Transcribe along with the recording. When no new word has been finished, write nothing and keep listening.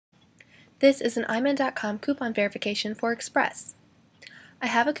This is an iMan.com coupon verification for Express. I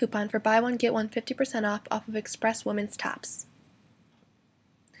have a coupon for buy one get one 50% off of Express women's tops.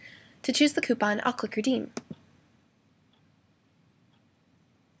 To choose the coupon, I'll click Redeem.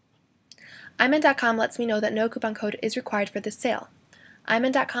 iMan.com lets me know that no coupon code is required for this sale.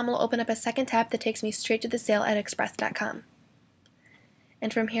 iMan.com will open up a second tab that takes me straight to the sale at Express.com.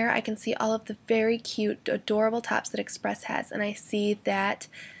 And from here I can see all of the very cute, adorable tops that Express has, and I see that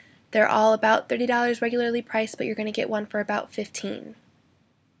they're all about $30 regularly priced, but you're going to get one for about $15.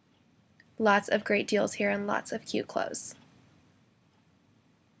 Lots of great deals here and lots of cute clothes.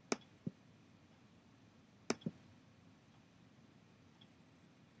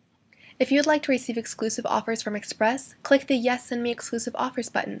 If you would like to receive exclusive offers from Express, click the Yes, Send Me Exclusive Offers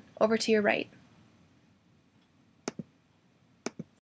button over to your right.